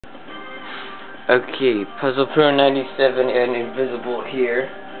Okay, Puzzle Pro 97 and Invisibool here.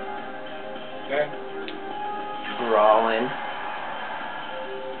 Okay. Brawling.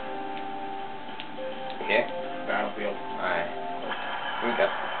 Okay. Battlefield. Alright. Here we go.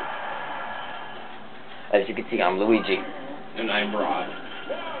 As you can see, I'm Luigi. And I'm Brawl.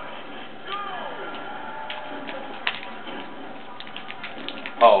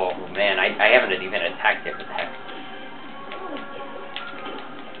 Oh man, I haven't even attacked it. What the heck?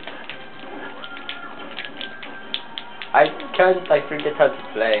 I forget how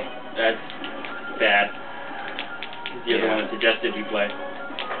to play. That's bad. You're the Yeah. one that suggested you play.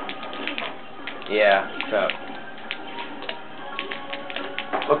 Yeah, so.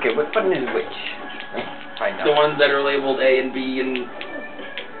 Okay, what button is which? Find out. The ones that are labeled A and B and...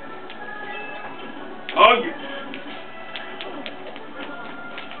 Oh, you...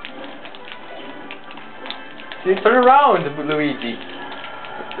 See, turn around, Luigi.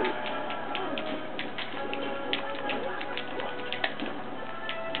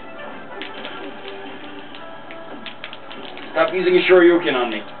 Stop using a Shoryuken on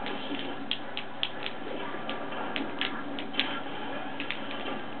me.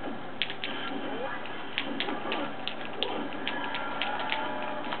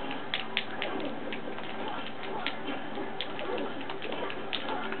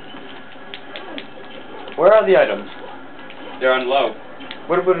 Where are the items? They're on low.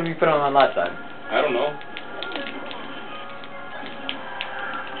 What did we put on last time? I don't know.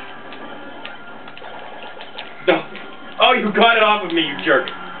 No. Oh, you got it off of me, you jerk.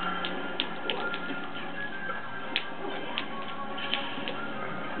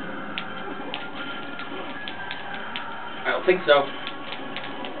 I don't think so.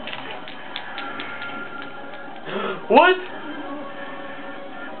 What?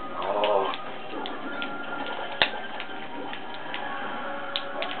 Oh.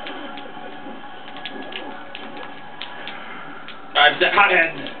 I'm the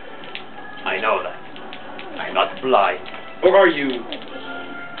hothead. I know that. I'm not blind. Or are you?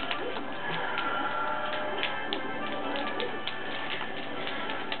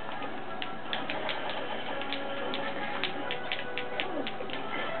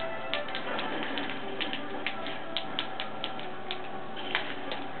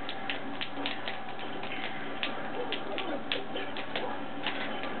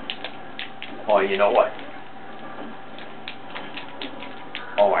 Oh, you know what?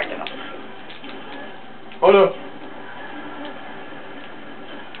 Oh, I know. Oh no.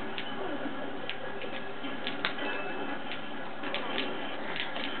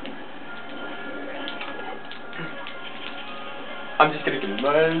 I'm just gonna get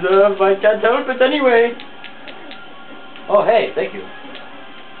myself. I can't help it anyway. Oh, hey, thank you.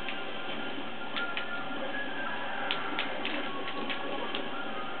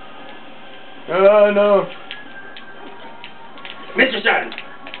 Oh no. Mr. Saturn!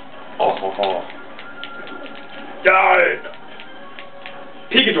 Oh ho ho. Die!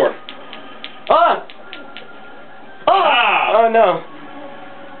 Pikachu! Ah! Oh! Ah! Oh no.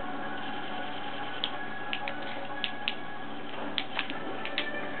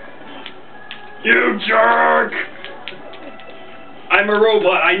 You jerk! I'm a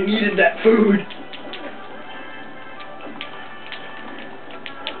robot. I needed that food.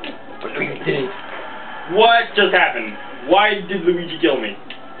 But we did it. What just happened? Why did Luigi kill me?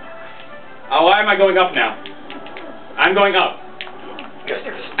 Why am I going up now? I'm going up.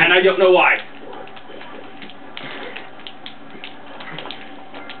 And I don't know why.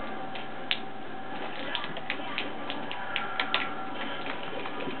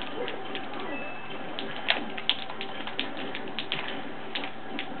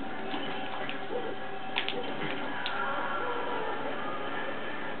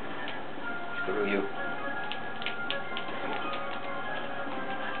 Screw you.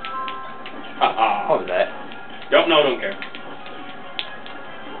 What was that? Don't know, don't care.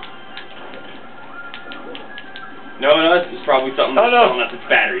 No, this is probably something that's telling us its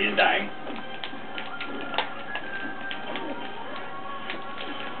battery is dying.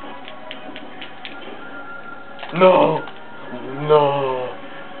 No. No.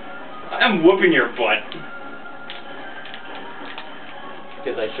 I'm whooping your butt.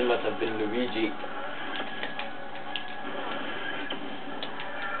 Because I should not have been Luigi.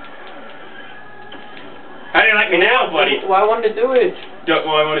 How do you like me now, buddy? Well, I wanted to do it.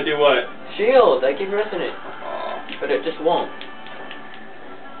 Well, I want to do what? Shield. I keep pressing it. But it just won't.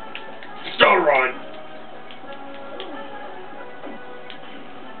 Still run.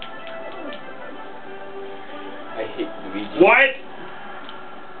 I hate Luigi. What?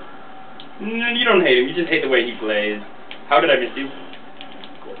 No, you don't hate him. You just hate the way he plays. How did I miss you?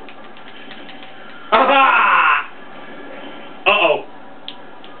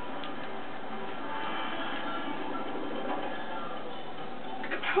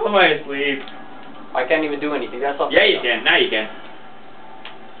 even do anything. That's all. Yeah, you can. Now you can.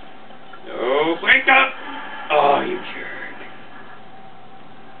 Oh, wake up! Oh, you jerk.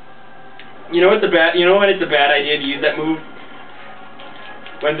 You know when it's a bad idea to use that move?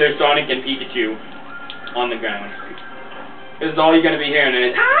 When there's Sonic and Pikachu on the ground. This is all you're gonna be hearing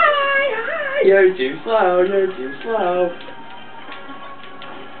is, hi, you're too slow, you're too slow.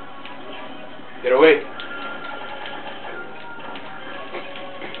 Get away.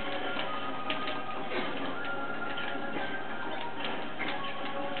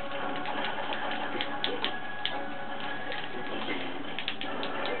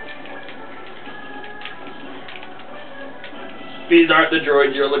 These aren't the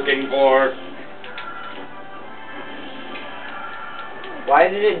droids you're looking for. Why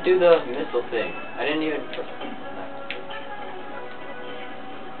did it do the missile thing? I didn't even...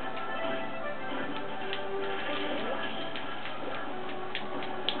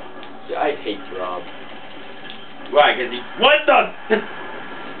 I hate Rob. Why? Cause he... What the...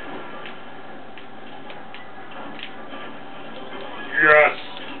 Yes!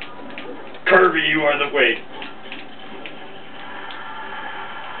 Kirby, you are the way.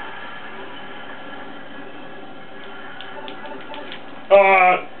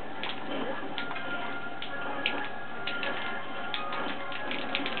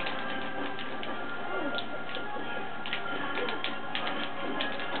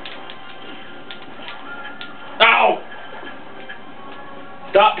 Ow!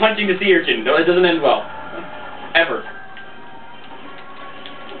 Stop punching the sea urchin. No, it doesn't end well. Ever.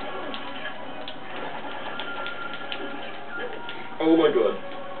 Oh my god.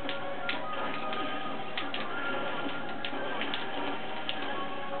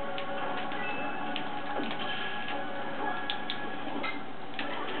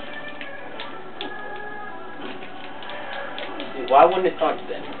 Why wouldn't it dodge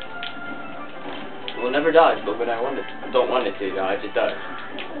then? It will never dodge, but when I don't want it to dodge, it does.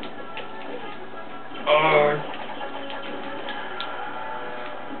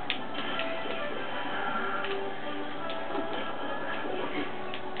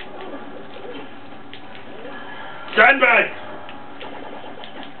 Sandbag!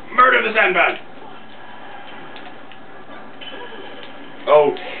 Murder the sandbag!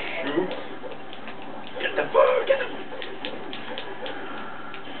 Oh, shoot. Get the food, get the...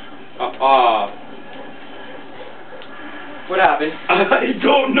 What happened? I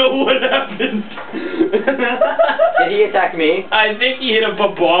don't know what happened. Did he attack me? I think he hit a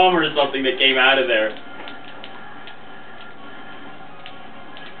bomb or something that came out of there.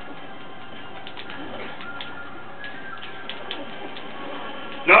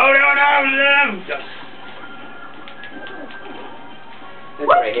 No! Yes. That's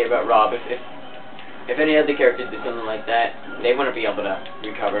what I hate about Rob. If any other characters do something like that, they wouldn't be able to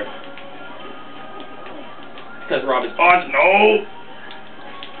recover. Because Rob is awesome. No!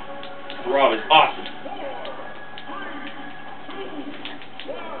 Rob is awesome.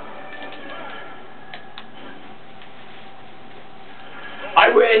 I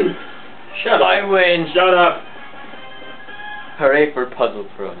win! Shut up. I win! Shut up. Hooray for Puzzle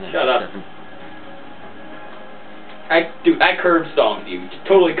Pro. Shut up. I curb stomped you. Just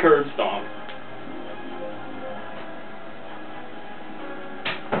totally curb stomped.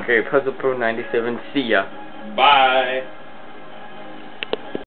 Okay, Puzzle Pro 97, see ya. Bye.